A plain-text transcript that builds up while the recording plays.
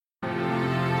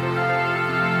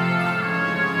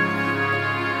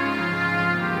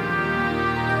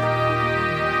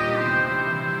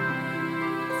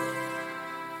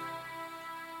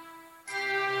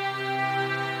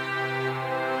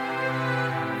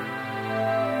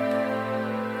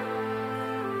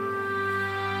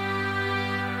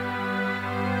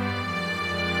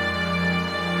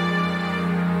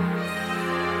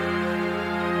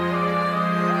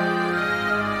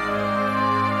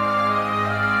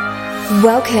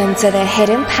Welcome to the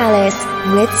Hidden Palace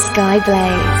with Skyblaze.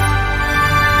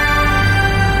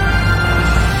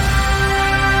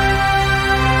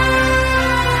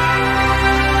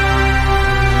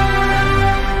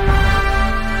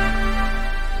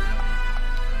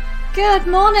 Good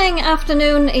morning,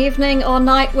 afternoon, evening or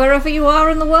night, wherever you are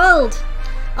in the world.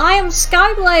 I am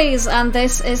Skyblaze and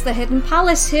this is the Hidden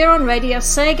Palace here on Radio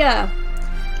SEGA.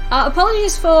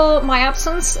 Apologies for my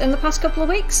absence in the past couple of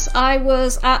weeks. I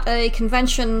was at a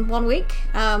convention one week,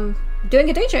 doing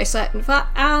a DJ set in fact,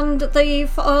 and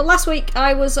last week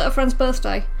I was at a friend's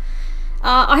birthday.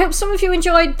 I hope some of you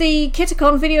enjoyed the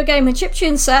Kitacon video game and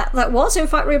chiptune set that was in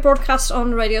fact rebroadcast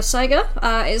on Radio SEGA.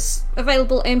 Is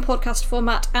available in podcast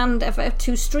format and ever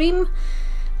to stream.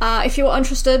 If you're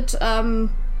interested and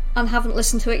haven't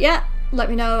listened to it yet, let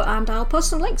me know and I'll post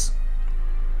some links.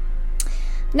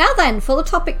 Now then, for the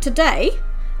topic today,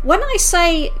 when I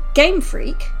say Game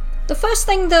Freak, the first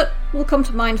thing that will come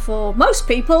to mind for most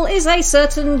people is a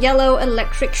certain yellow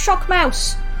electric shock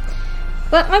mouse.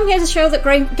 But I'm here to show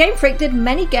that Game Freak did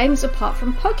many games apart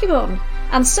from Pokemon,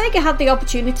 and Sega had the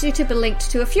opportunity to be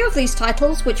linked to a few of these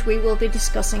titles, which we will be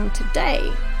discussing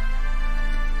today.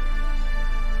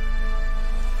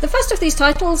 The first of these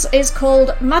titles is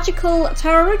called Magical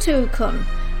Tararutu-kun,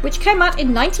 which came out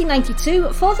in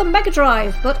 1992 for the Mega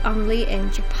Drive, but only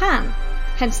in Japan,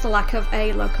 hence the lack of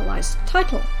a localized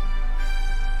title.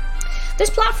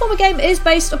 This platformer game is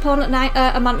based upon a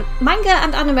manga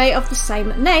and anime of the same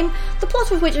name, the plot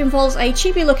of which involves a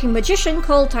chibi-looking magician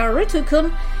called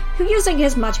Tararutu-kun, who using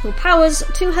his magical powers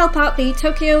to help out the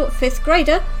Tokyo 5th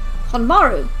grader,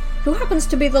 Honmaru, who happens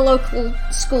to be the local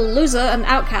school loser and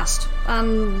outcast,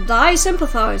 and I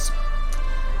sympathise.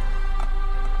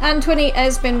 And Twinny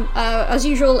has been, as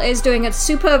usual, is doing a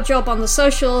superb job on the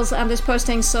socials and is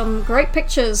posting some great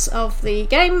pictures of the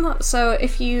game, so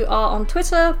if you are on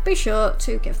Twitter, be sure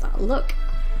to give that a look.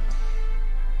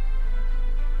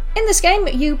 In this game,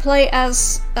 you play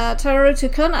as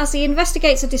Tararutu-kun as he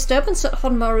investigates a disturbance at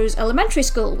Honmaru's elementary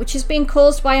school, which is being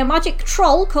caused by a magic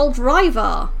troll called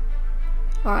Ryvar.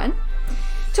 Alright.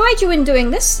 To aid you in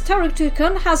doing this,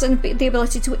 Tararutu-kun has the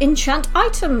ability to enchant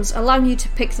items, allowing you to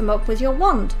pick them up with your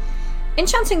wand.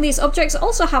 Enchanting these objects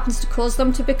also happens to cause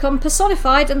them to become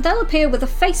personified and they'll appear with a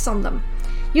face on them.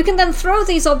 You can then throw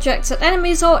these objects at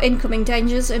enemies or incoming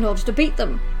dangers in order to beat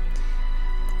them.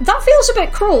 That feels a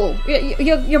bit cruel.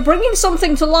 You're bringing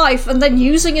something to life and then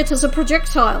using it as a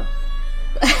projectile.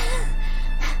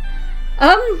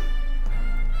 I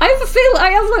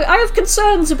have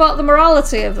concerns about the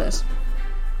morality of this.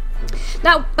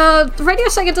 Now, Radio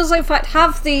SEGA does in fact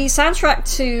have the soundtrack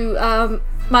to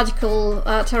Magical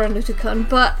Tararutu-kun,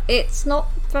 but it's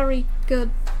not very good.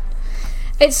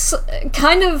 It's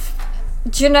kind of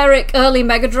generic early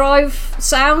Mega Drive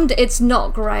sound. It's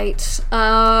not great.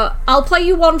 I'll play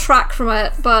you one track from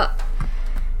it, but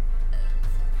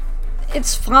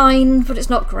it's fine, but it's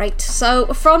not great. So,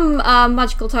 from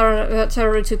Magical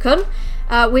Tararutu-kun,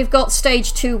 we've got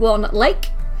Stage 2-1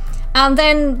 Lake. And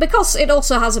then, because it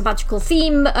also has a magical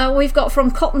theme, we've got from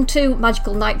Cotton 2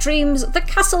 Magical Night Dreams, The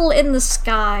Castle in the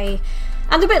Sky.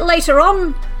 And a bit later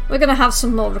on, we're going to have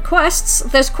some more requests.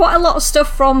 There's quite a lot of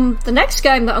stuff from the next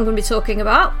game that I'm going to be talking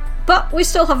about, but we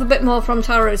still have a bit more from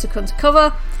Tararutu-kun to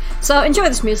cover. So enjoy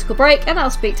this musical break, and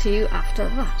I'll speak to you after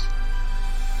that.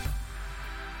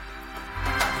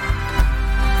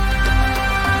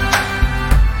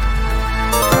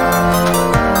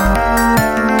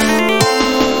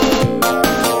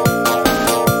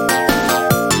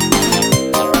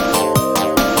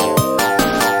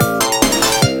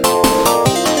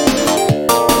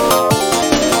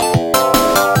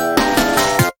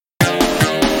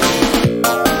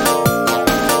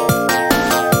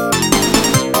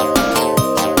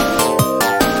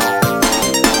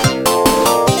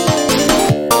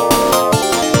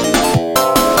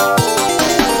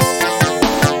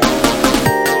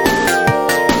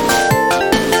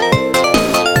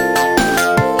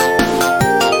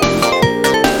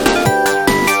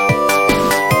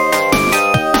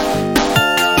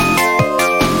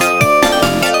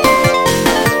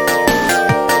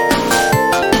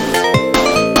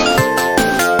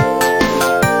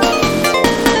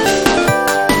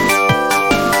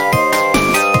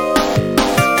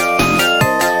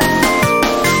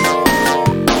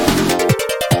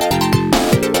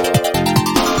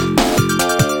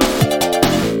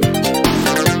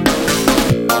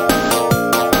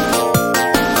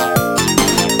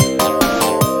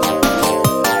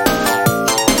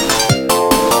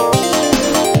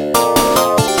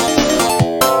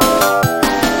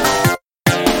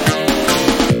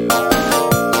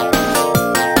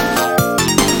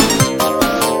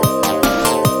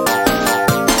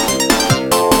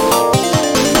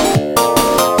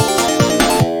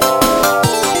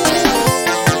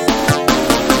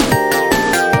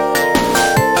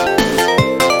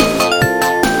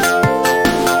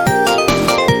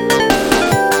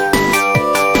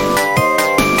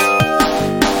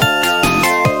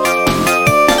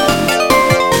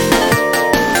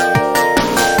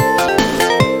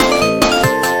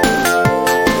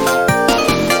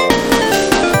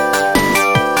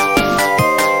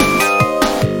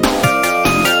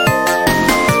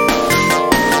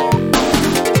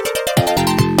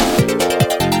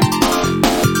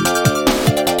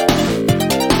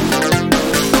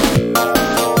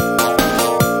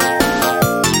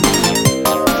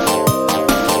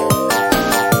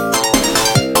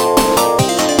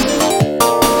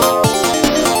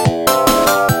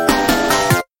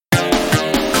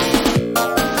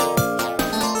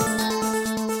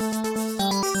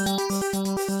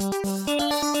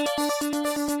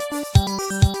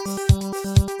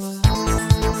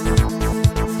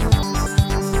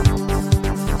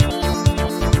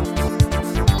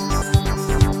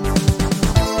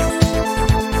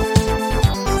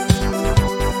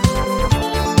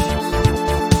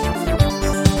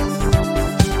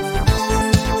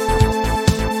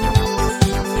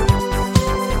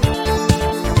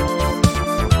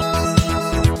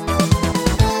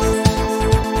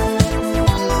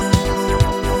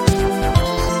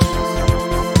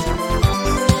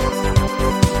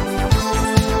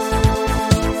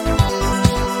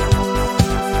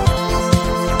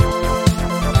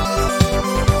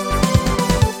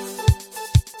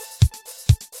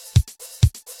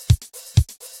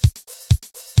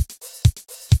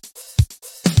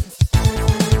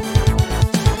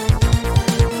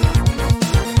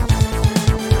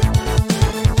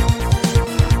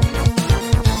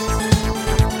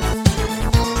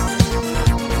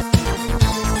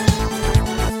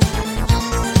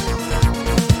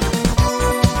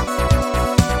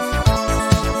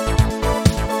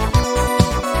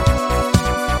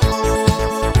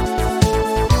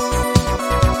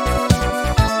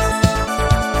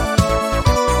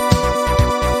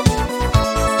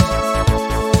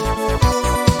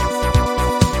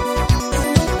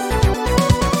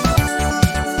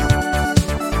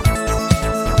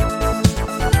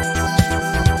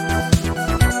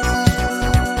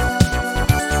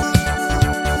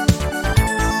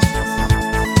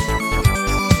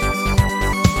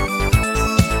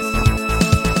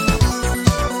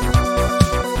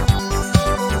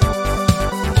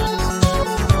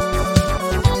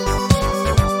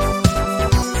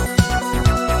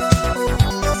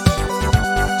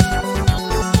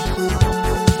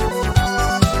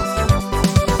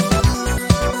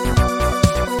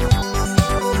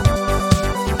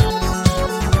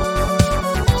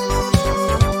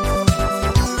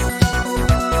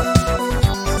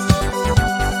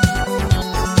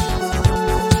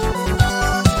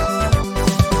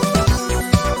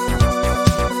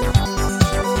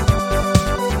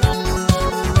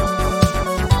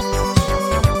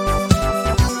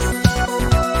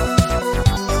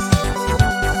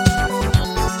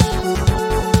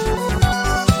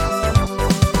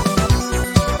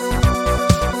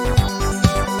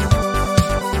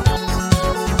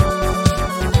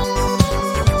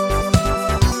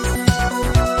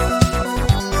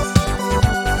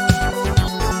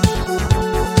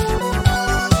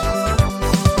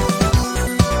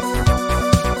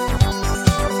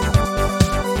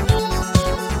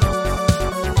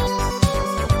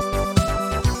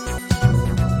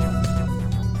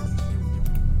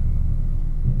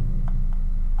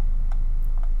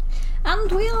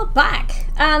 back,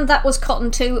 and that was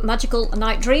Cotton 2 Magical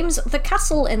Night Dreams, The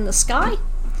Castle in the Sky.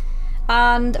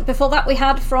 And before that we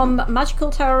had from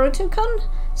Magical Tarutukun,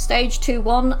 Stage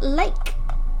 2-1 Lake.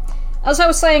 As I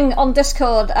was saying on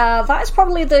Discord, that is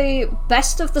probably the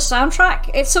best of the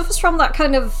soundtrack. It suffers from that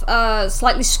kind of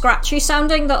slightly scratchy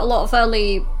sounding that a lot of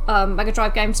early Mega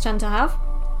Drive games tend to have.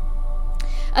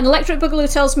 And Electric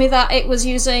Boogaloo tells me that it was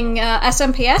using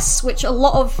SMPS, which a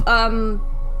lot of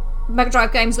Mega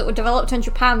Drive games that were developed in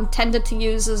Japan tended to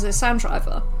use as a sound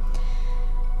driver.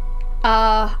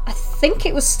 I think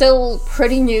it was still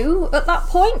pretty new at that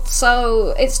point,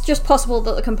 so it's just possible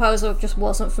that the composer just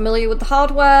wasn't familiar with the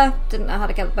hardware, didn't know how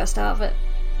to get the best out of it.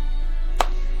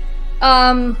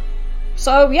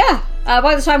 So yeah,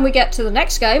 by the time we get to the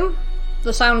next game,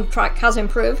 the soundtrack has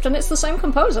improved, and it's the same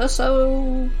composer,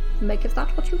 so make of that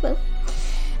what you will.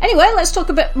 Anyway, let's talk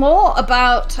a bit more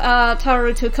about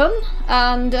Tarutukun,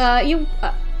 and you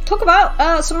talk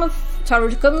about some of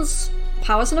Tarutukun's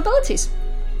powers and abilities.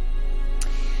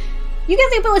 You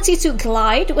get the ability to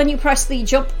glide when you press the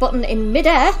jump button in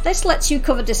midair. This lets you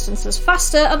cover distances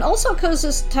faster and also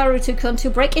causes Tarutukun to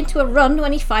break into a run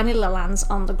when he finally lands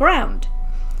on the ground.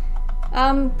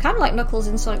 Kind of like Knuckles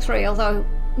in Sonic 3, although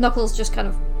Knuckles just kind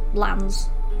of lands.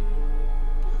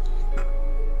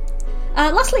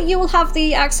 Lastly, you will have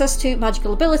the access to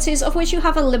magical abilities, of which you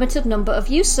have a limited number of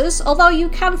uses, although you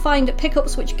can find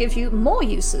pickups which give you more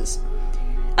uses.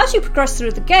 As you progress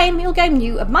through the game, you'll gain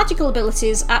new magical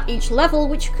abilities at each level,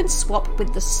 which you can swap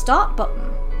with the start button.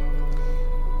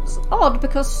 It's odd,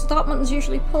 because start buttons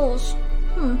usually pause.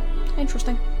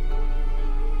 Interesting.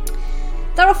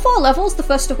 There are 4 levels, the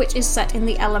first of which is set in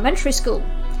the elementary school.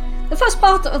 The first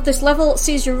part of this level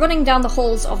sees you running down the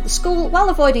halls of the school while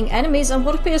avoiding enemies and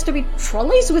what appears to be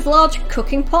trolleys with large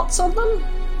cooking pots on them.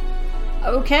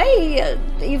 Okay,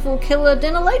 evil killer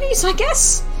dinner ladies, I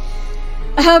guess?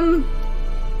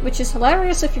 Which is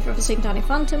hilarious if you've ever seen Danny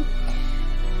Phantom.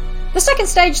 The second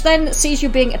stage then sees you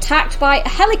being attacked by a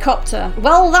helicopter.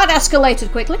 Well, that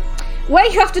escalated quickly, where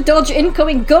you have to dodge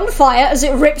incoming gunfire as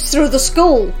it rips through the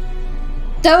school.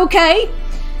 Okay.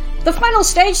 The final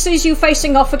stage sees you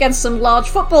facing off against some large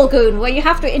football goon, where you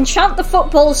have to enchant the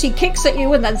footballs he kicks at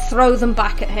you and then throw them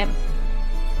back at him.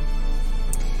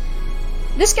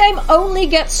 This game only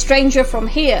gets stranger from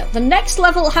here. The next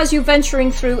level has you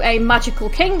venturing through a magical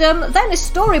kingdom, then a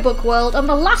storybook world, and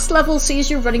the last level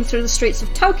sees you running through the streets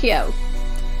of Tokyo.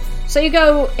 So you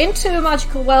go into a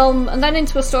magical realm, and then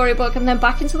into a storybook, and then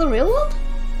back into the real world?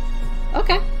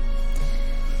 Okay.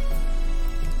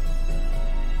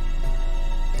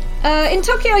 In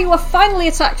Tokyo, you are finally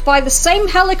attacked by the same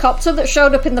helicopter that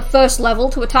showed up in the first level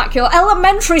to attack your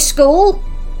elementary school,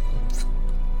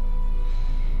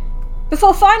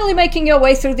 before finally making your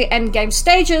way through the endgame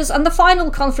stages and the final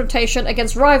confrontation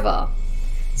against Ryvar.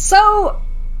 So,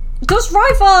 does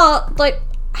Ryvar, like,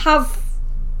 have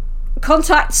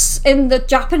contacts in the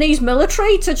Japanese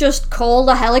military to just call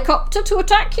the helicopter to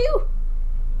attack you?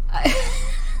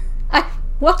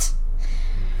 What?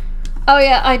 Oh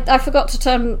yeah, I forgot to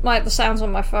turn the sounds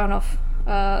on my phone off.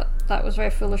 That was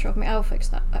very foolish of me. I'll fix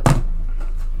that.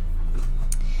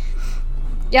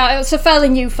 Yeah, it's a fairly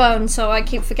new phone, so I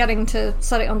keep forgetting to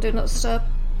set it on Do Not Disturb.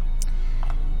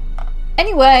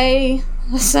 Anyway,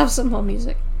 let's have some more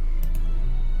music.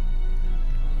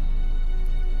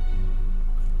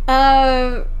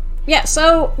 Yeah,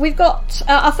 so we've got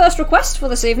our first request for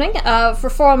this evening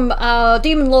from our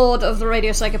Demon Lord of the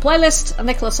Radio Sega playlist,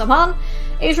 Nicholas Aman.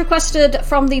 He's requested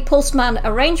from the Pulseman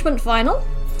arrangement vinyl,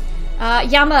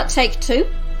 Yama Take 2.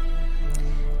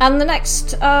 And the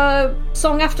next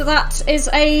song after that is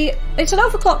it's an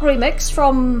Overclock remix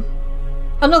from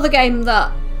another game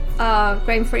that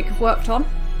Game Freak have worked on.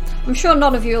 I'm sure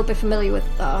none of you will be familiar with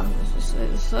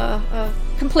it's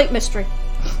Complete Mystery.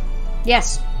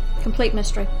 Yes, Complete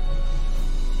Mystery.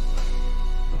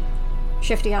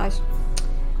 Shifty eyes.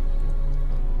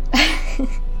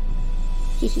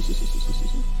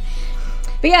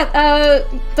 But yeah,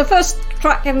 the first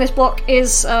track in this block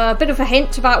is a bit of a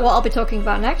hint about what I'll be talking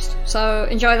about next, so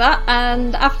enjoy that,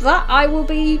 and after that I will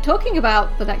be talking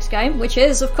about the next game, which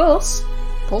is, of course,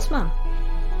 Pulseman.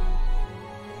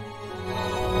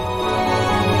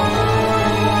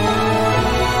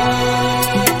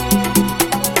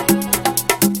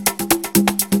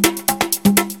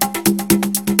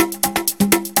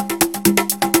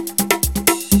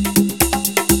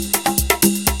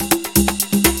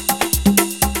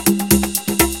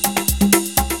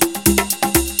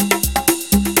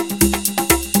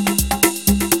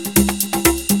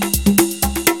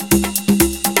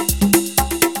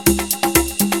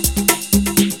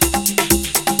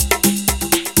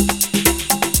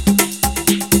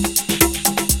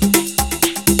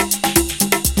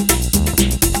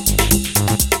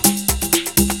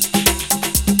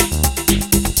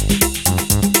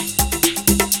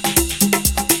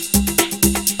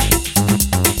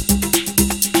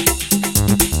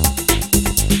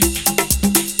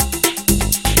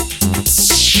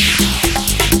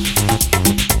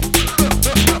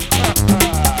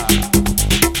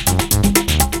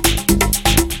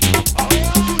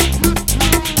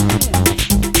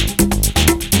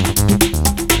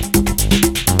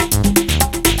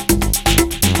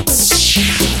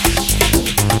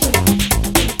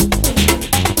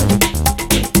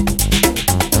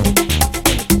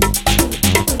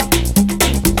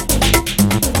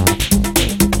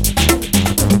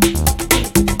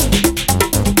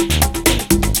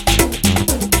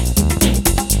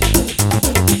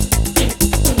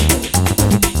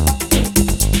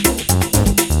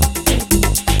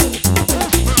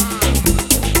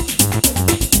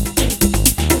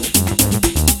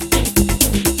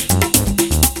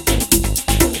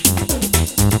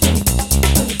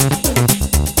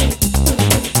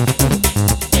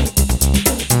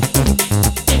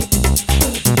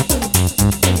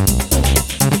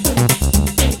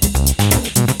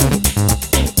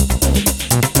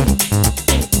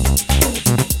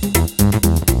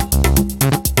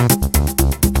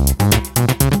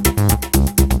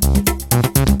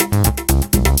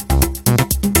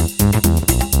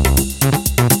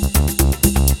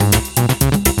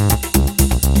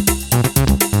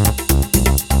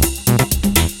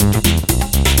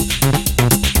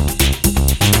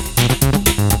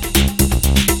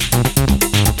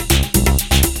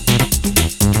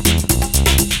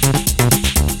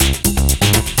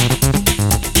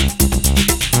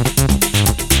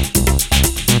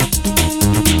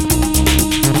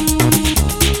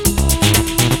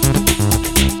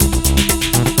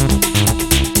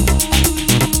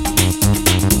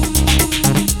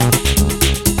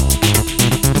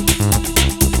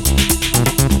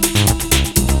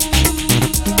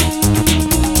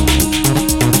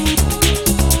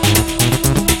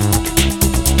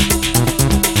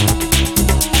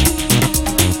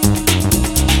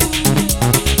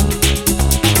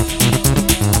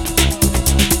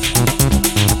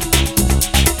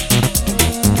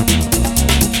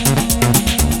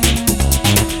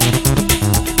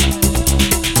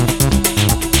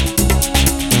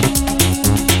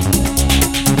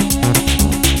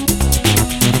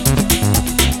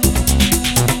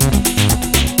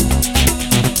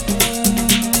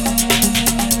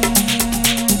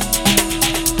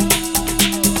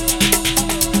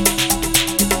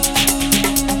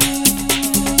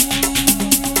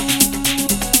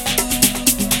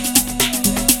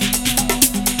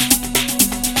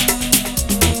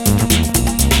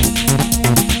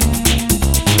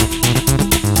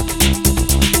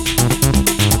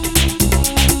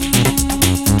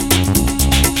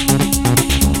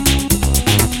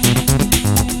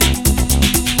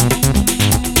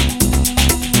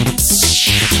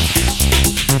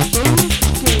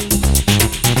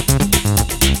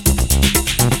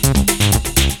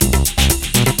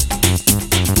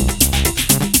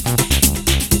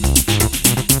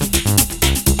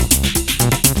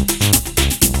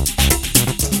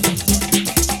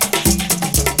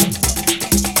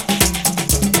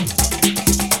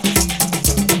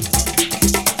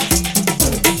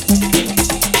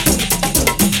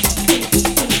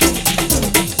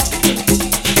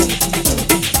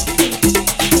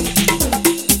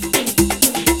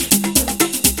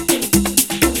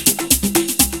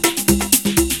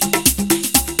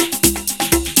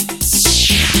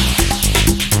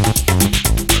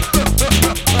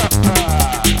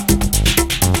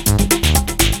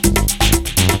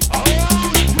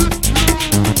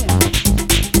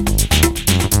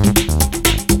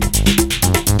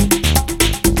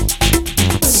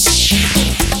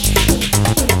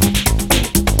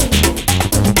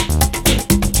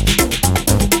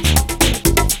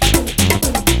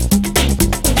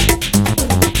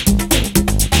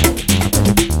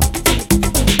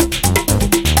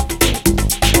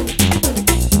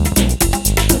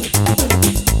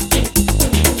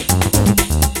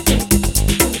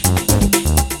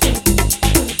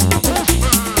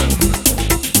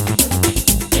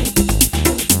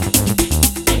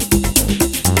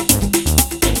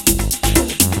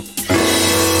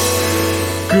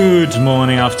 Good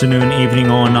morning, afternoon, evening,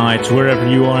 or night, wherever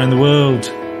you are in the world.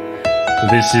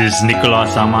 This is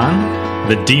Nicolas Aman,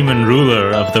 the demon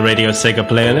ruler of the Radio Sega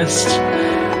playlist,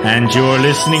 and you're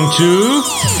listening to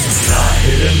The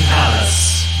Hidden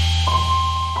Palace.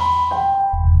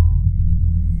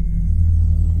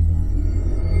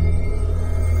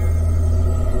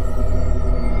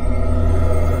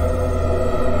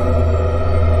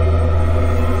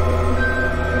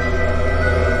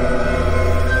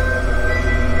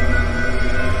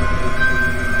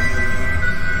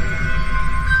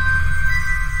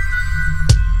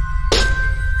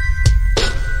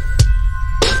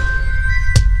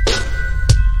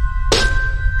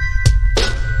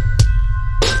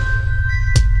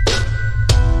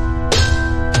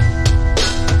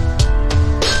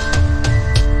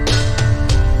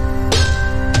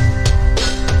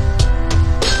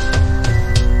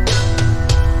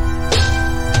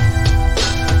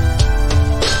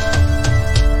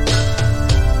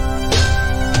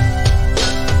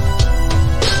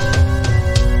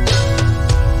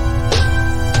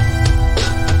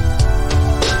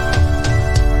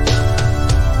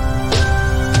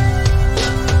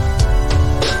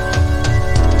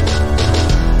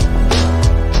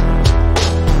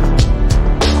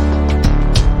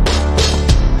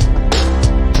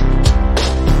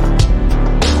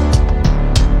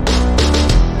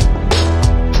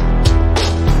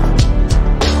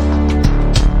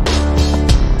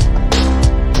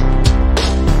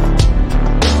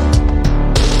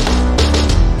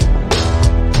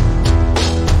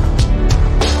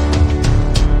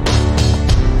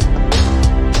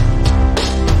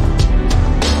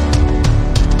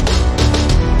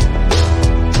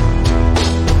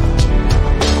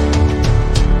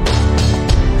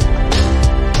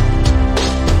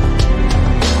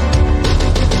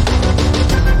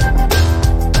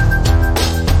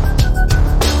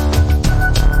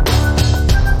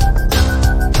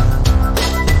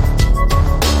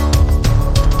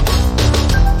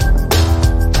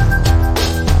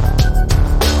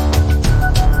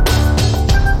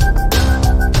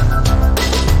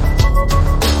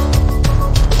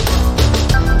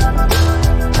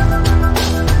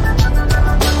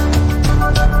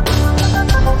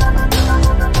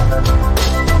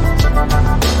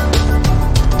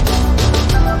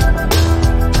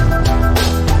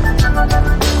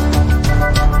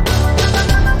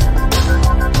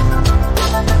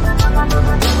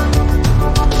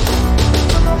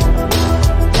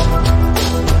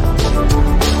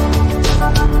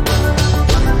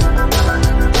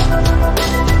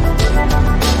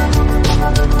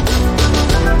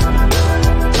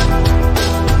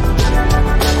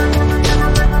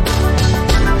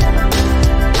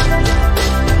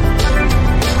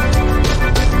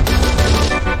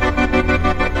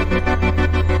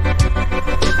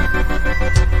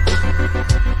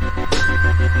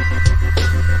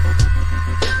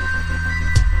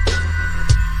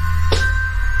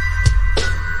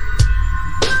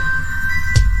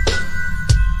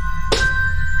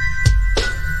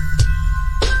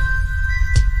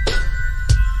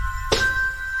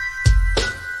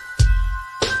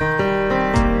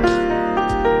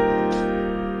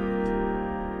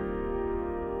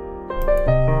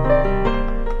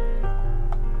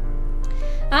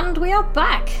 And we are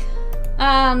back.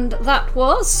 And that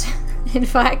was, in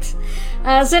fact,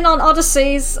 Xenon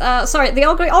Odyssey's, the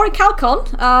Orichalcon,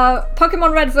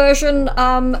 Pokemon Red version,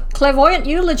 Clairvoyant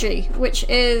Eulogy, which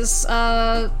is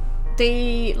the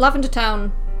Lavender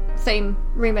Town theme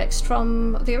remixed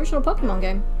from the original Pokemon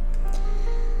game.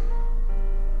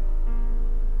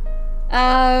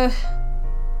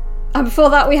 And before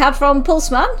that we had from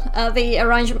Pulseman, the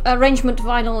arrangement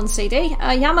vinyl and CD,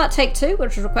 Yama Take Two,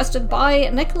 which was requested by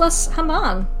Nicholas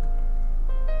Haman.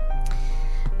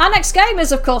 Our next game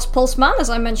is, of course, Pulseman, as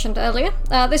I mentioned earlier.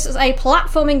 This is a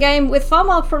platforming game with far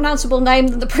more pronounceable name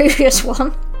than the previous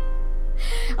one.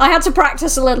 I had to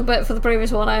practice a little bit for the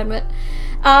previous one, I admit.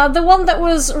 The one that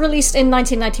was released in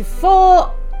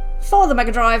 1994 for the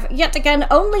Mega Drive, yet again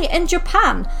only in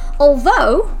Japan,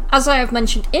 although, as I have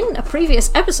mentioned in a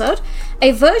previous episode,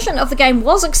 a version of the game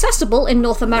was accessible in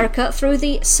North America through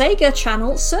the SEGA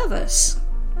Channel service.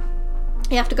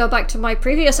 You have to go back to my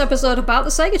previous episode about the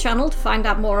SEGA Channel to find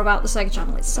out more about the SEGA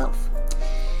Channel itself.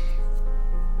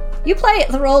 You play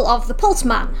the role of the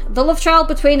Pulseman, the love child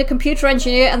between a computer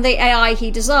engineer and the AI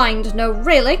he designed. No,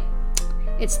 really,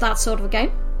 it's that sort of a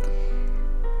game.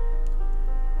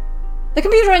 The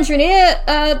computer engineer,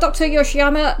 Dr.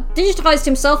 Yoshiyama, digitized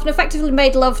himself and effectively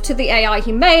made love to the AI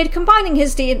he made, combining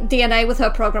his DNA with her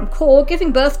program core,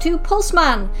 giving birth to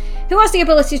Pulseman, who has the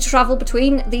ability to travel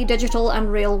between the digital and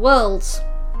real worlds.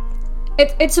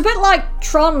 It's a bit like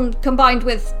Tron combined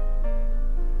with...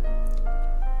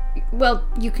 Well,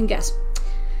 you can guess.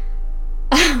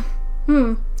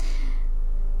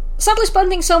 Sadly,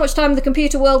 spending so much time in the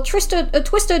computer world twisted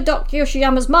Doc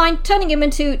Yoshiyama's mind, turning him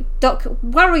into Doc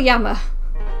Waruyama.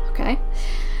 Okay.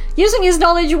 Using his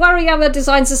knowledge, Waruyama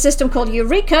designs a system called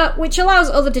Eureka, which allows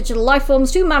other digital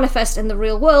lifeforms to manifest in the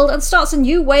real world and starts a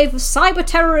new wave of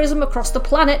cyber-terrorism across the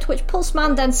planet, which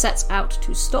Pulseman then sets out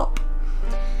to stop.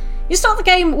 You start the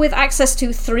game with access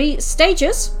to 3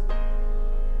 stages,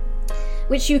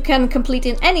 which you can complete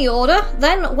in any order.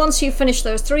 Then, once you've finished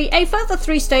those 3, a further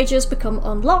 3 stages become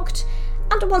unlocked,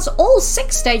 and once all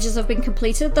 6 stages have been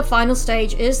completed, the final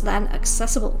stage is then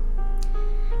accessible.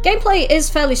 Gameplay is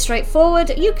fairly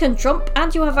straightforward. You can jump,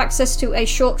 and you have access to a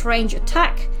short-range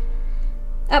attack.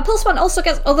 Pulseman also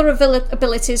gets other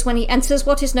abilities when he enters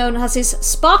what is known as his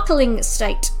sparkling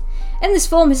state. In this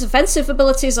form, his offensive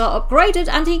abilities are upgraded,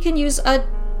 and he can use a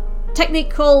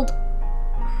technique called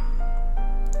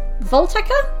Volteca,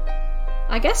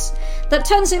 I guess, that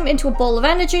turns him into a ball of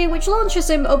energy, which launches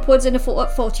him upwards in a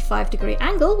 45-degree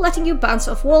angle, letting you bounce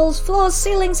off walls, floors,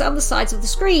 ceilings, and the sides of the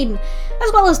screen,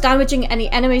 as well as damaging any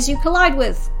enemies you collide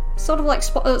with. Sort of like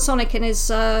Sonic in his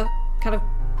kind of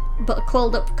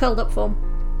curled up form.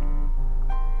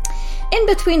 In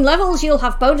between levels, you'll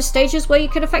have bonus stages where you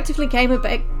can effectively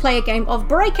play a game of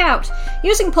Breakout,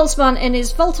 using Pulseman in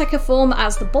his Volteca form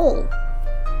as the ball.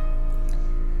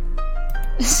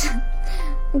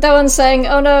 Doan's saying,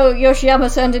 oh no,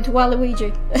 Yoshiyama turned into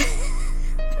Waluigi.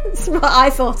 That's what I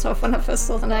thought of when I first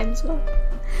saw the name as well.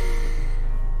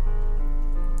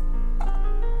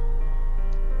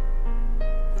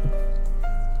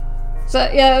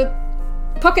 So, yeah,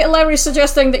 Pocket Larry is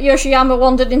suggesting that Yoshiyama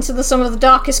wandered into some of the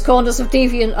darkest corners of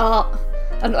deviant art,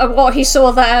 and what he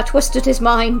saw there twisted his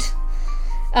mind.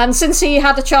 And since he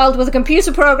had a child with a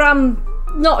computer program,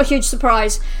 not a huge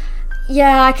surprise.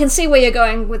 Yeah, I can see where you're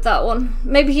going with that one.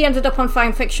 Maybe he ended up on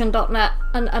fanfiction.net,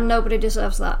 and nobody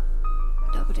deserves that.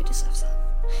 Nobody deserves that.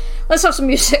 Let's have some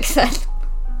music then.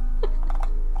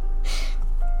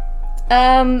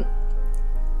 And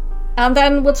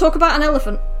then we'll talk about an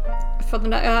elephant for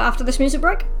the after this music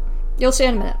break. You'll see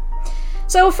in a minute.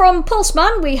 So from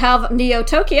Pulseman we have Neo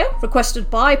Tokyo, requested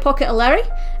by Pocket Aleri,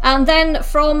 and then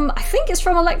from, I think it's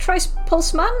from Electrice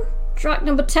Pulseman, track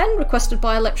number 10, requested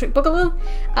by Electric Boogaloo.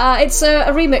 It's a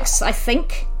remix, I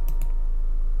think.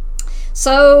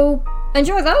 So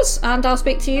enjoy those, and I'll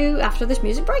speak to you after this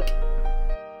music break.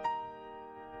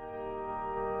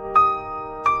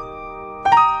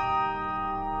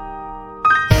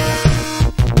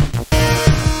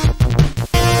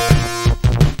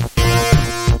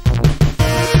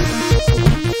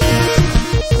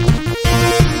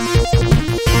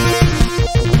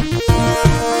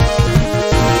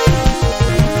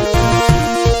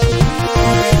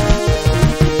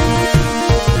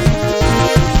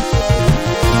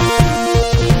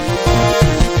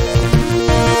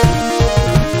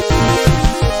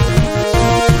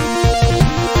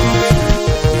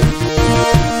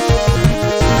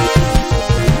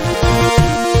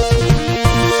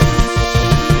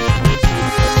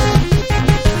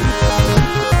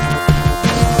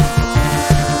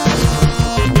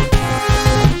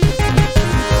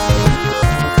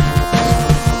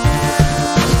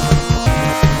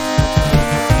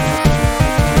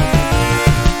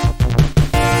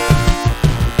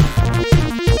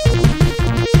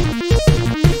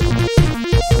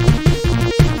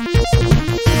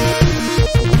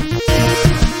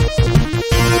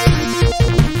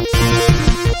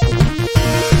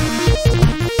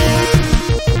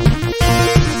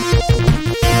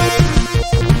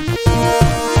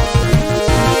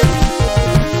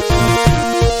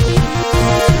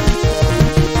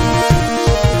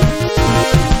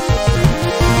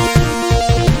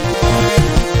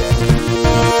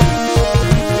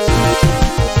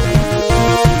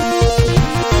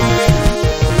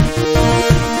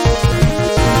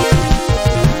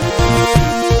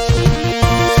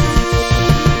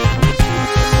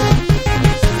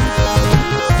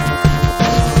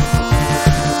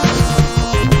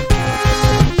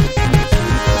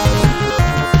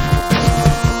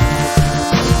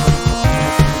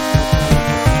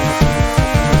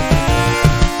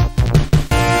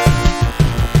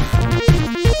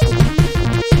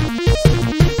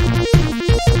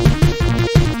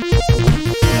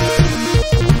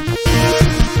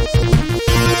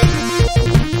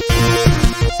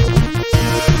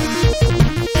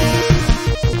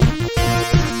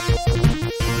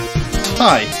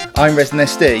 Hi, I'm Resident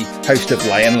SD, host of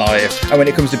Lay and Live, and when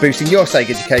it comes to boosting your Sega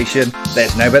education,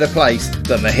 there's no better place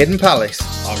than the Hidden Palace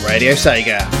on Radio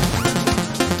Sega.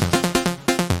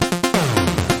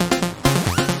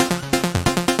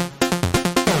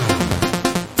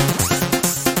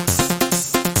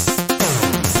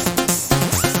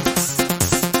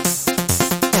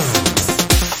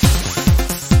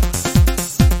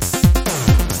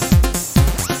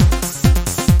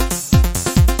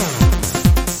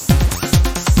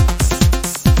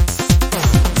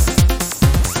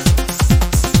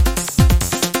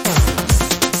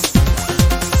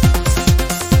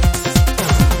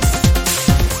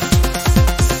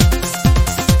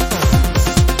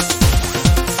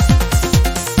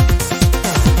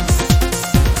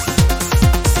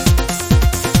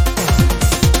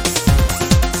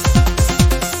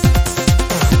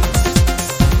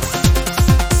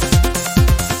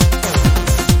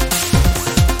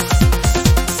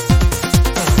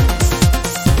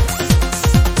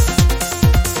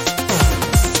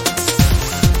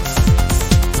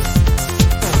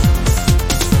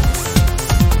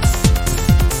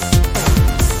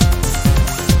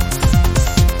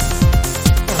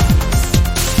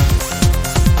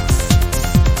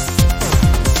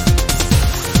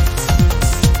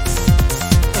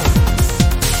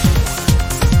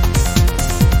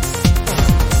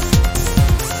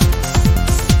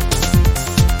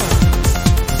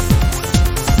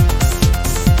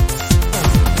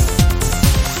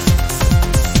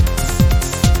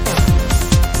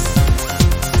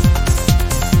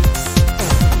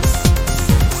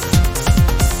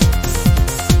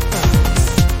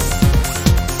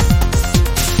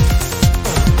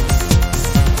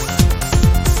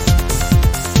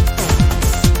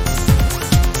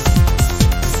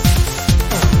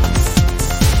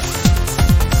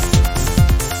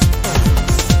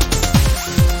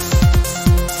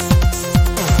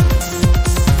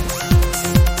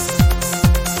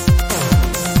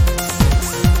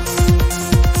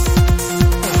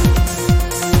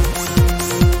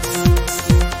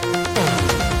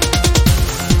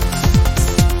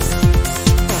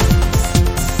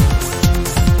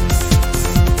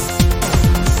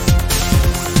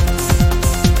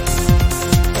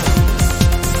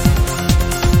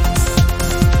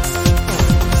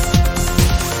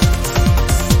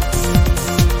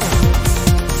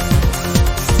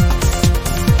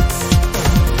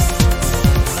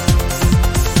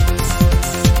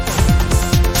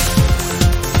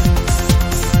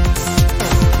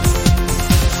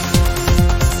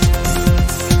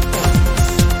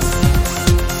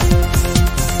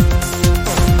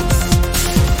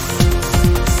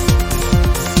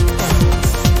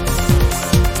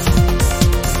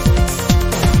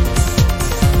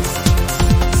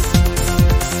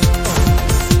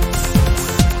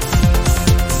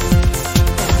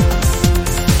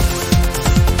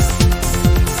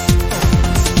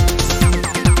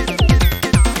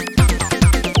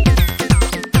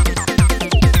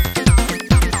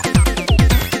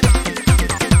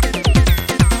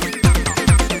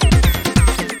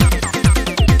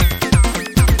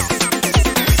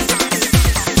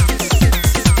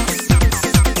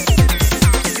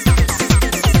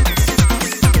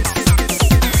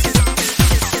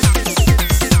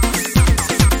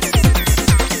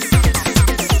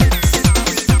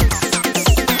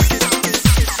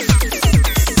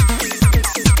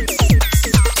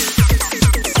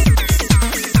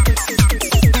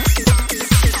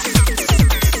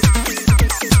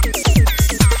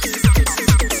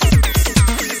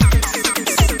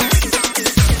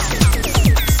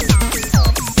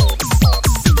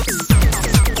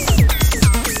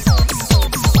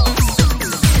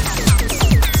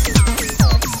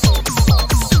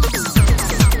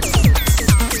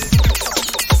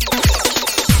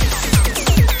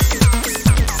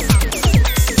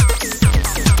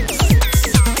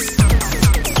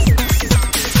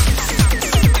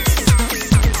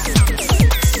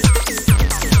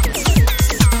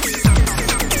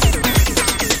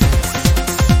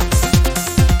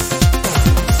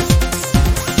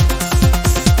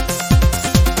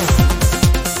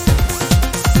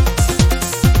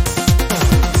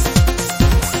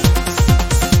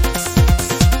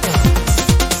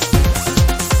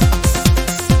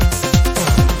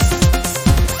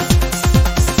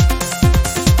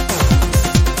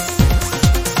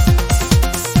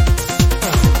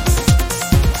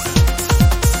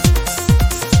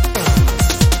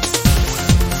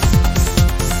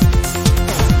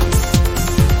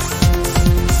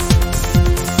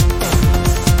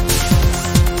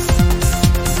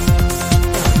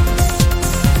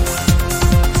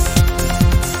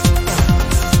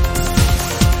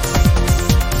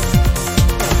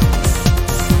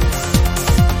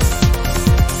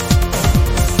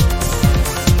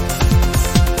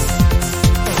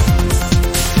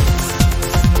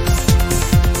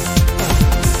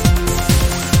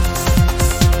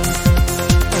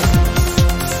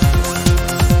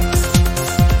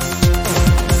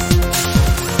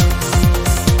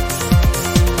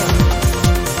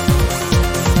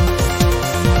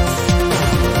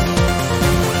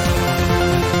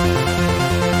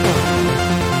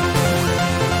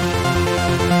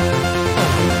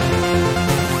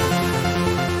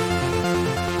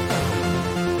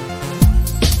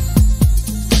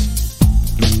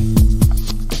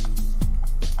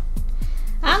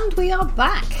 and we are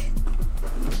back.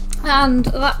 And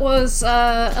that was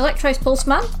Electrace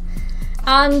Pulseman.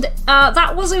 And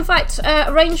that was in fact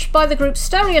arranged by the group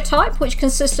Stereotype, which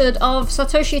consisted of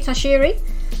Satoshi Tashiri,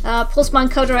 Pulseman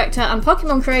co-director and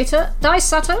Pokemon creator, Dai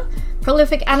Sato,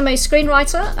 prolific anime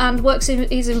screenwriter, and works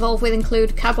he's involved with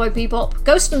include Cowboy Bebop,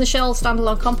 Ghost in the Shell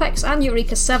standalone complex, and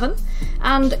Eureka 7,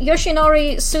 and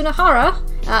Yoshinori Tsunahara,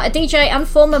 a DJ and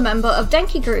former member of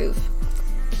Denki Groove.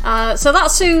 So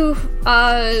that's who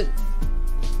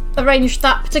arranged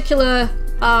that particular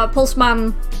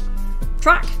Pulseman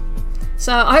track.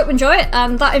 So I hope you enjoy it,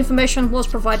 and that information was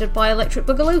provided by Electric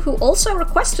Boogaloo, who also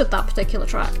requested that particular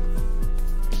track.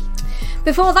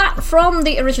 Before that, from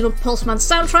the original Pulseman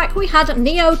soundtrack, we had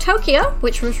Neo Tokyo,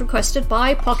 which was requested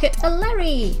by Pocket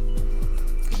Aleri.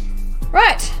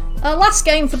 Right, our last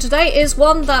game for today is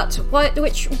one that,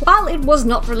 which, while it was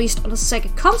not released on a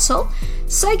Sega console,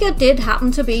 Sega did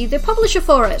happen to be the publisher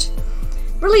for it.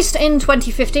 Released in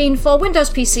 2015 for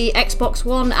Windows PC, Xbox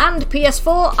One, and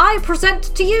PS4, I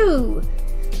present to you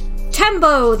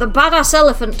Tembo, the Badass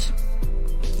Elephant.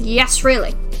 Yes,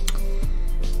 really.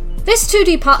 This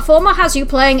 2D platformer has you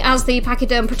playing as the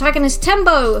pachyderm protagonist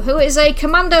Tembo, who is a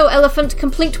commando elephant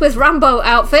complete with Rambo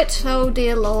outfit. Oh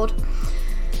dear lord.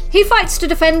 He fights to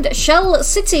defend Shell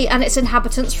City and its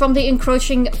inhabitants from the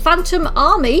encroaching Phantom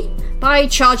Army by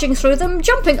charging through them,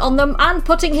 jumping on them, and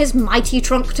putting his mighty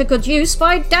trunk to good use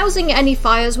by dousing any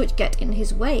fires which get in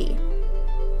his way.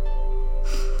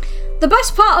 The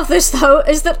best part of this, though,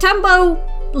 is that Tembo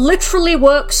literally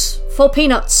works for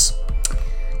peanuts.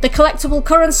 The collectible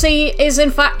currency is in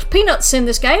fact peanuts in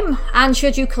this game, and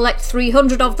should you collect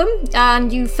 300 of them,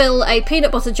 and you fill a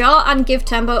peanut butter jar and give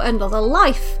Tembo another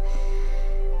life.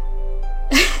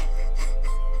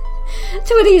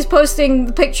 Twitty's posting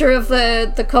the picture of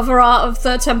the cover art of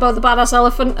the Tembo the Badass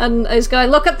Elephant and is going,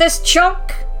 look at this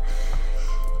chunk!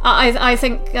 I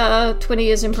think Twitty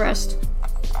is impressed.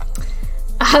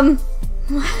 Where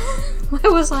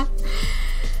was I?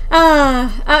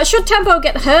 Should Tembo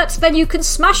get hurt, then you can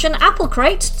smash an apple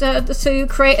crate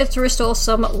to restore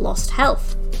some lost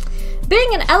health.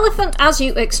 Being an elephant, as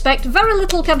you expect, very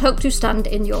little can hope to stand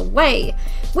in your way.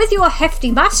 With your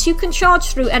hefty mass, you can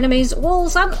charge through enemies,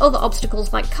 walls, and other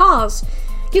obstacles like cars.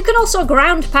 You can also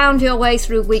ground pound your way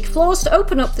through weak floors to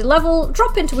open up the level,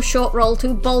 drop into a short roll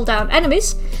to bowl down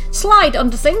enemies, slide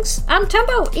under things, and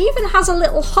Tembo even has a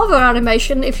little hover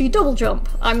animation if you double jump.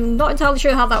 I'm not entirely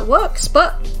sure how that works,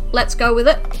 but let's go with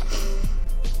it.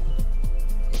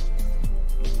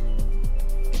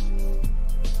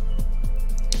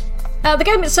 The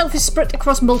game itself is split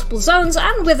across multiple zones,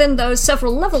 and within those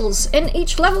several levels. In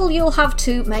each level you'll have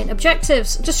two main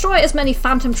objectives: destroy as many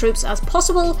phantom troops as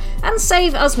possible, and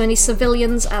save as many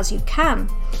civilians as you can.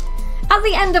 At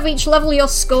the end of each level your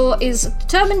score is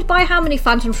determined by how many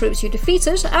phantom troops you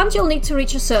defeated, and you'll need to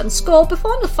reach a certain score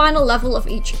before the final level of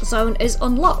each zone is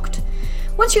unlocked.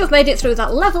 Once you have made it through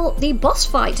that level, the boss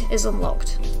fight is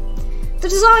unlocked. The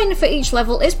design for each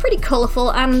level is pretty colourful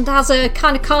and has a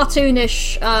kind of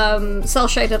cartoonish,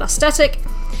 cel-shaded aesthetic,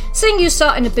 seeing you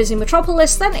start in a busy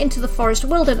metropolis, then into the forest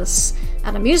wilderness,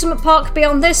 an amusement park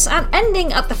beyond this, and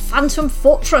ending at the Phantom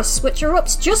Fortress, which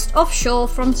erupts just offshore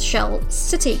from Shell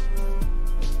City.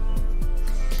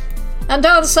 And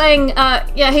Darren's saying,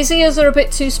 yeah, his ears are a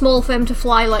bit too small for him to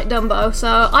fly like Dumbo,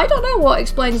 so I don't know what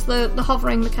explains the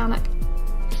hovering mechanic.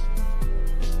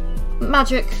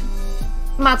 Magic.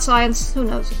 Mad science, who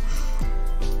knows.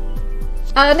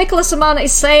 Nicholas Aman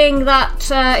is saying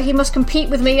that he must compete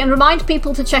with me and remind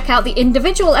people to check out the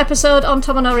individual episode on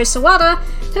Tomonori Sawada,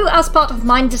 who, as part of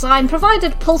Mind Design,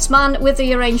 provided Pulseman with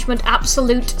the arrangement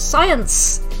Absolute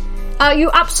Science.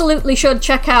 You absolutely should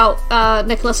check out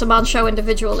Nicholas Aman's show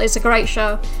Individual. It's a great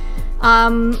show.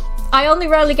 I only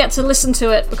rarely get to listen to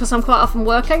it because I'm quite often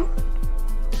working.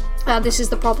 This is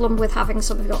the problem with having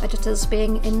some of your editors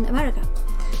being in America.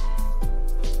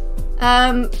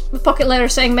 Pocket Layer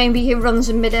saying maybe he runs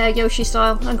in mid-air Yoshi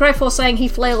style, and Greyforce saying he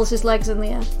flails his legs in the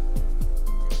air.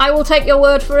 I will take your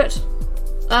word for it.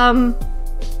 Right,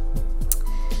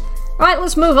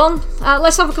 let's move on.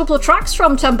 Let's have a couple of tracks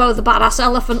from Tembo the Badass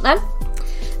Elephant then.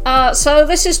 So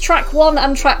this is track 1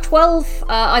 and track 12.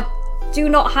 I do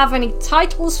not have any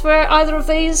titles for either of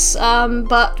these,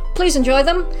 but please enjoy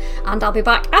them, and I'll be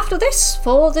back after this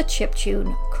for the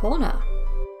Chiptune Corner.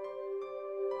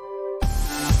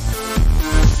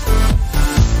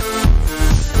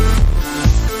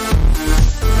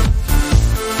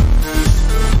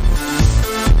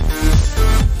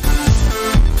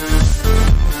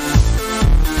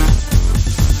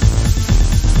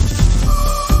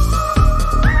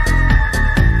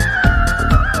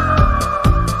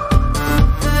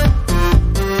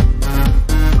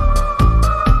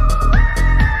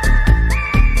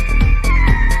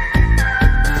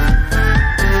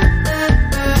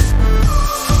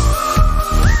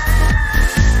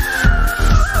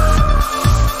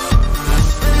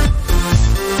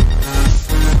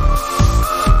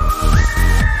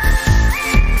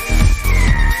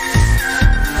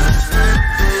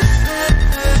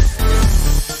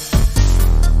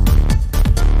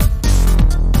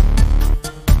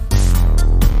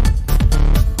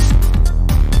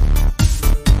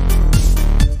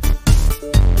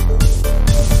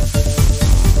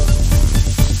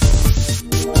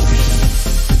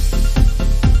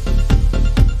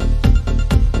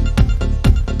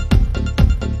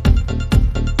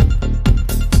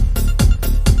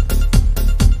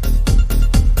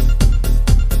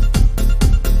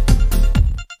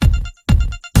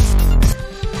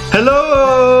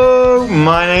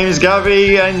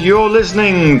 Gavi, and you're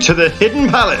listening to The Hidden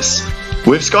Palace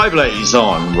with Skyblaze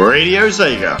on Radio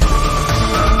SEGA.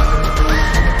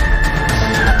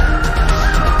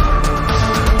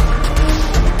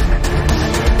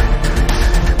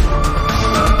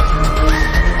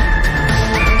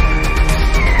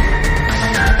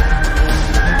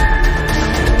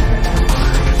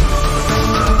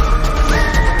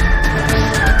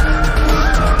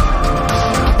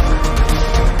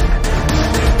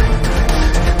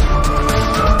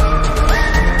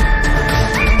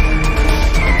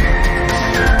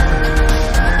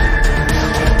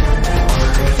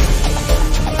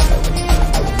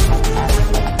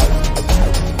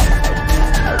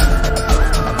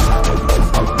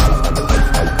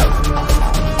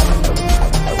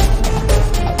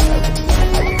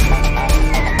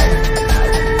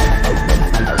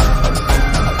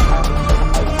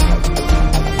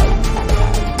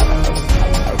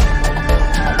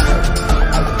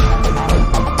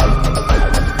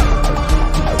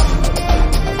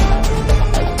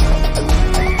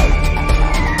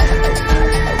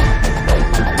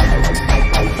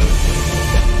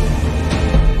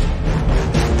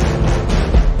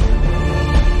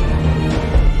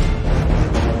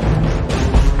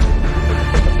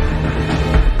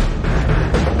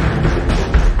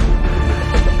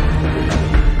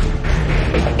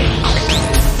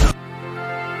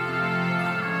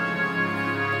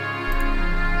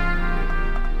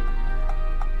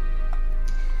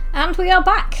 And we are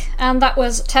back, and that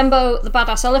was Tembo the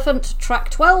Badass Elephant, track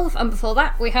 12, and before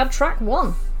that we had track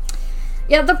 1.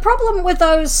 Yeah, the problem with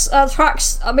those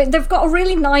tracks, I mean, they've got a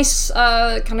really nice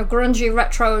kind of grungy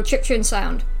retro chiptune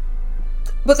sound,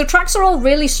 but the tracks are all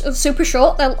really super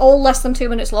short. They're all less than 2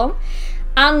 minutes long,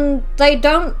 and they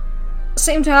don't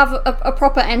seem to have a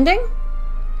proper ending.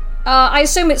 I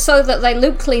assume it's so that they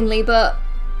loop cleanly, but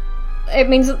it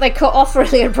means that they cut off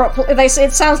really abruptly.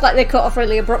 It sounds like they cut off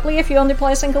really abruptly if you only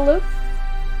play a single loop.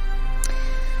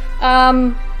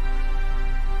 I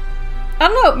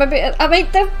don't know, maybe, I mean,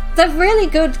 they're really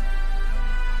good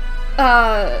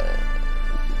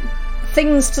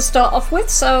things to start off with,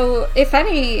 so if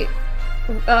any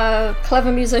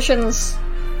clever musicians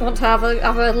want to have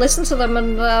a listen to them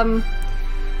and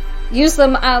use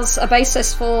them as a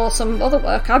basis for some other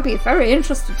work, I'd be very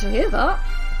interested to hear that.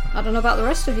 I don't know about the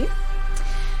rest of you.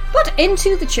 But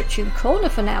into the chiptune corner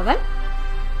for now then.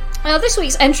 This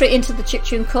week's entry into the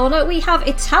chiptune corner, we have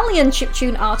Italian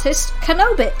chiptune artist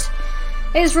Canobit.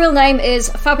 His real name is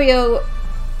Fabio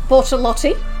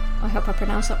Bortolotti. I hope I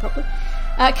pronounced that properly.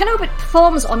 Canobit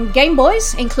performs on Game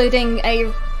Boys, including a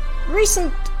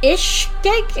recent-ish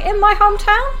gig in my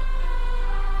hometown.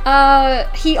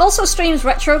 He also streams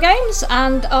retro games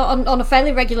and on a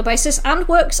fairly regular basis, and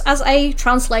works as a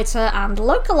translator and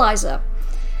localizer.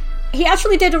 He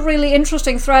actually did a really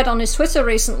interesting thread on his Twitter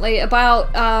recently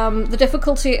about the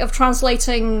difficulty of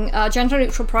translating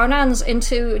gender-neutral pronouns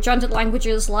into gendered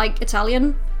languages like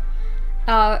Italian.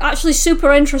 Actually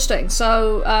super interesting,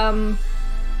 so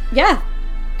yeah,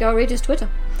 go read his Twitter.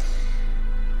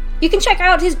 You can check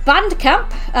out his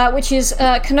Bandcamp, which is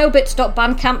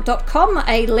canobit.bandcamp.com.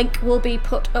 A link will be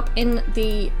put up in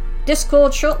the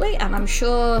Discord shortly, and I'm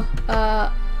sure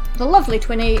the lovely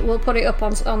Twinny will put it up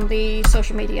on the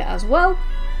social media as well.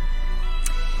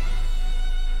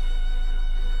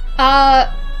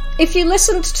 If you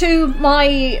listened to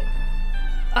my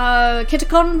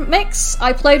Kitakon mix,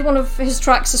 I played one of his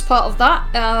tracks as part of that,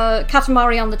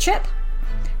 Katamari on the Chip.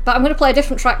 But I'm going to play a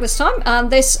different track this time, and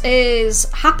this is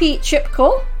Happy Chip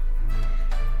Core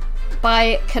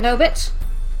by Canobit.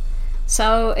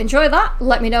 So enjoy that,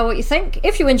 let me know what you think.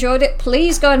 If you enjoyed it,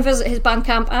 please go and visit his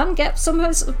Bandcamp and get some of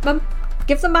his,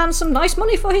 give the man some nice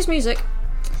money for his music.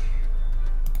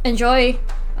 Enjoy,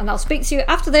 and I'll speak to you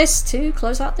after this to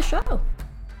close out the show.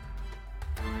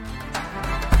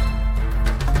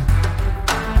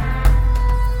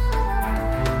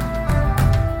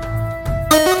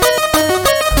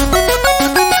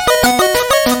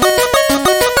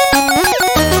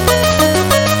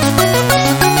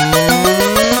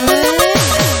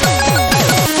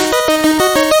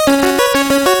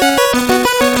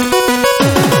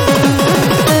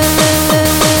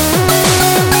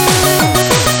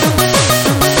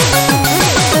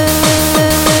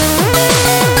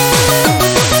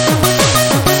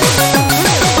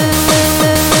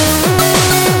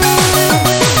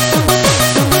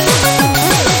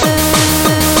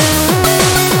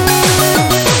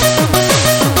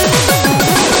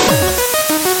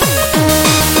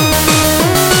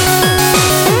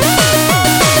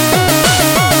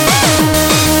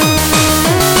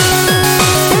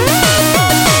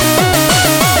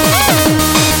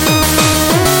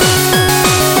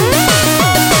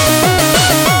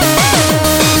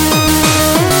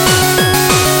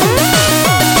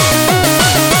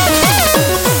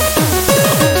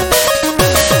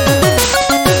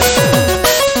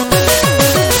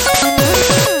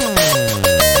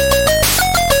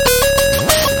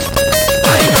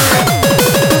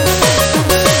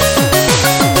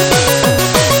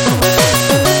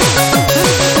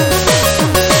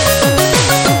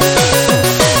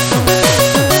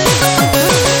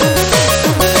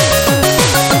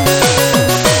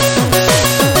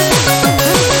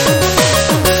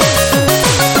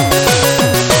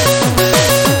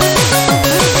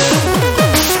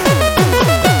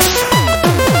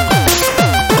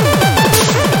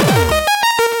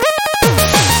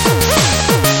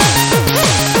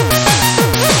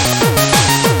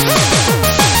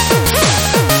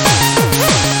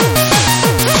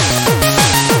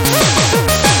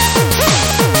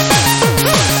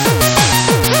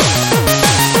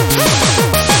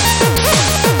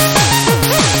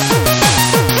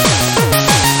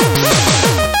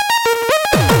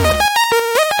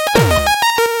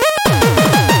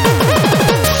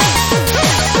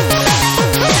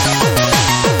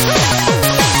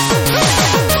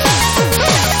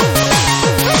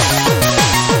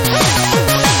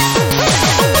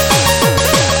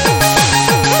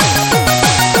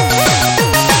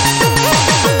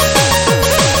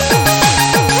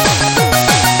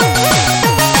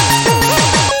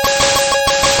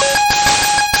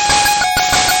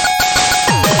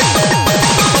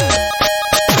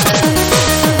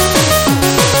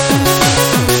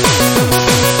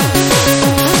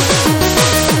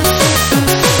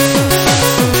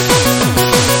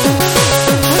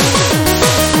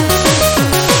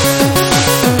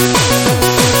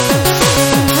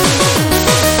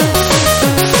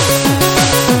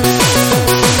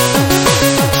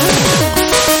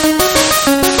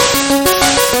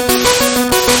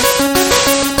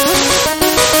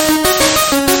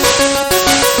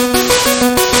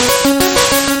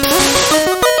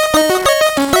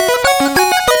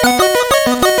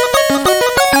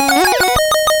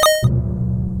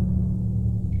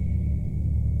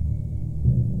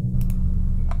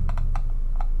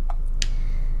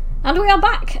 And we are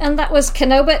back, and that was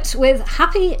Kenobit with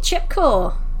Happy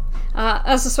Chipcore.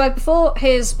 As I said before,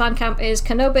 his Bandcamp is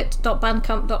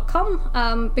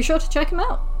kenobit.bandcamp.com. Be sure to check him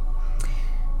out.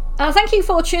 Thank you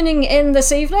for tuning in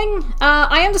this evening.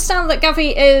 I understand that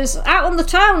Gavi is out on the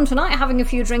town tonight having a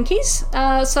few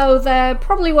drinkies, so there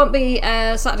probably won't be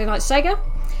Saturday Night Sega.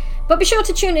 But be sure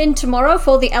to tune in tomorrow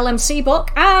for the LMC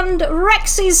block, and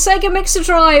Rexy's Sega Mixer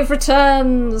Drive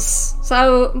returns!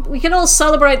 So we can all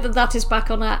celebrate that that is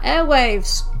back on our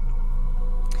airwaves.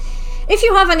 If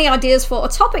you have any ideas for a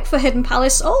topic for Hidden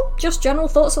Palace, or just general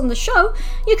thoughts on the show,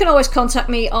 you can always contact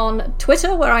me on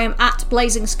Twitter, where I am at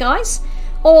Blazing Skies,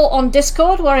 or on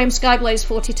Discord, where I am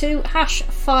Skyblaze42,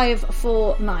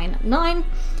 #5499,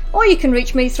 or you can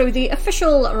reach me through the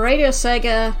official Radio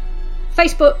Sega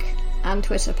Facebook and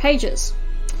Twitter pages.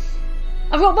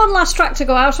 I've got one last track to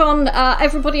go out on.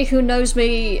 Everybody who knows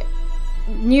me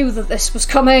knew that this was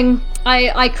coming.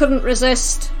 I couldn't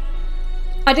resist.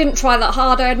 I didn't try that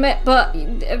hard, I admit, but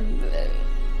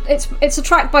it's a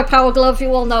track by Power Glove.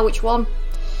 You all know which one.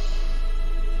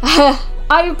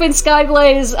 I've been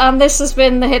Skyblaze, and this has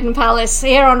been the Hidden Palace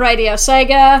here on Radio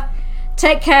Sega.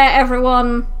 Take care,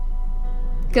 everyone.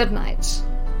 Good night.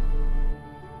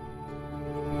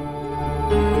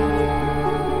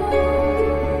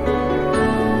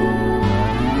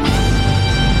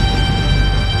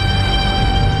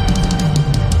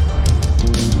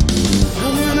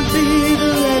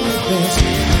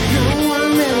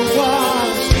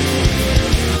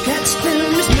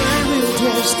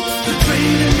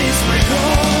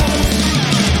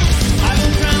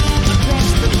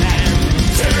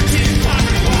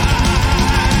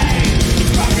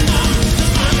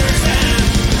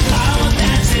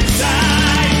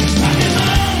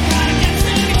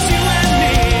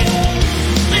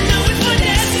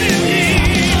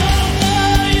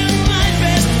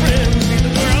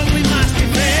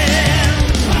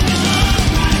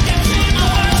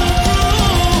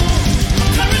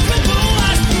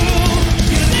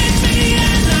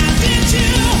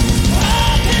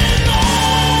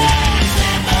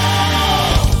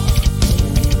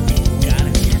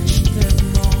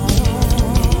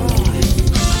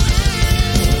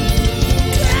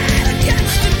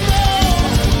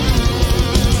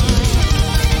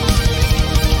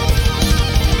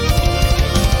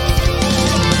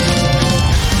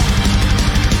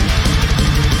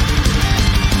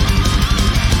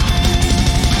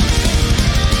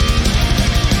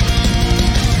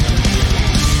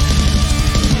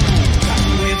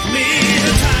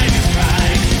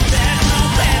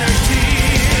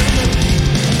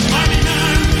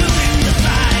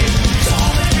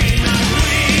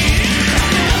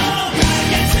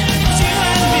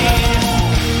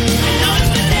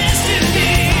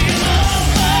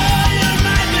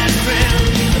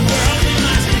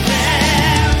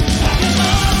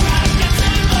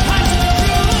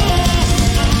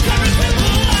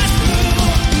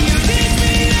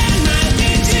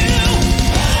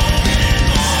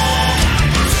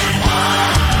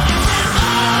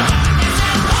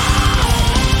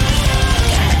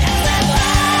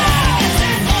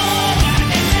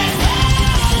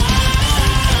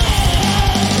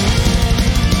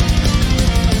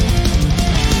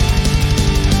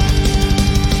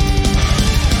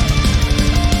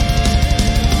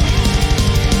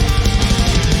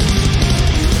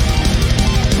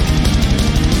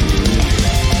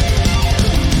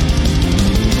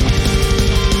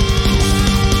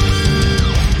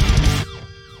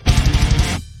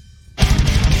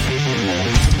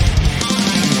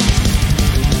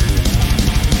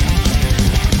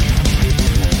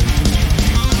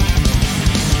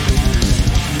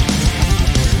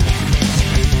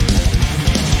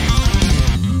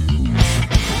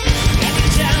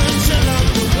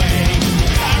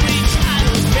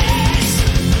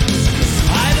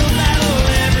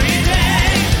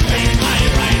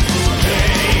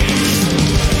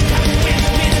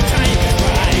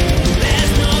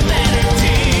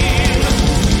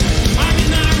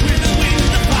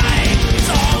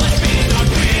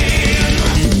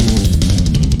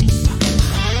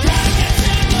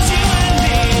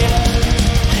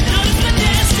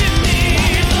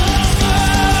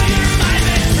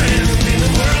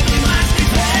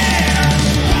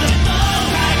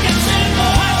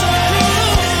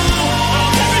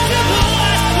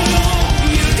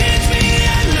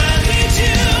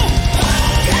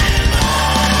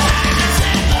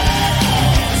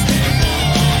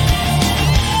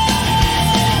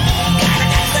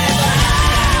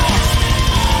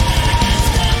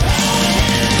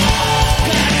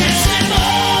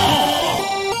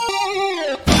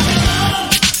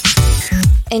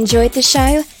 Enjoyed the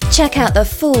show? Check out the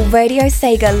full Radio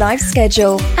Sega live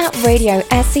schedule at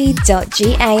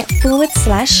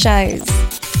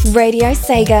radiose.ga/shows. Radio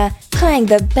Sega, playing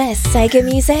the best Sega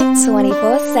music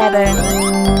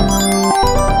 24/7.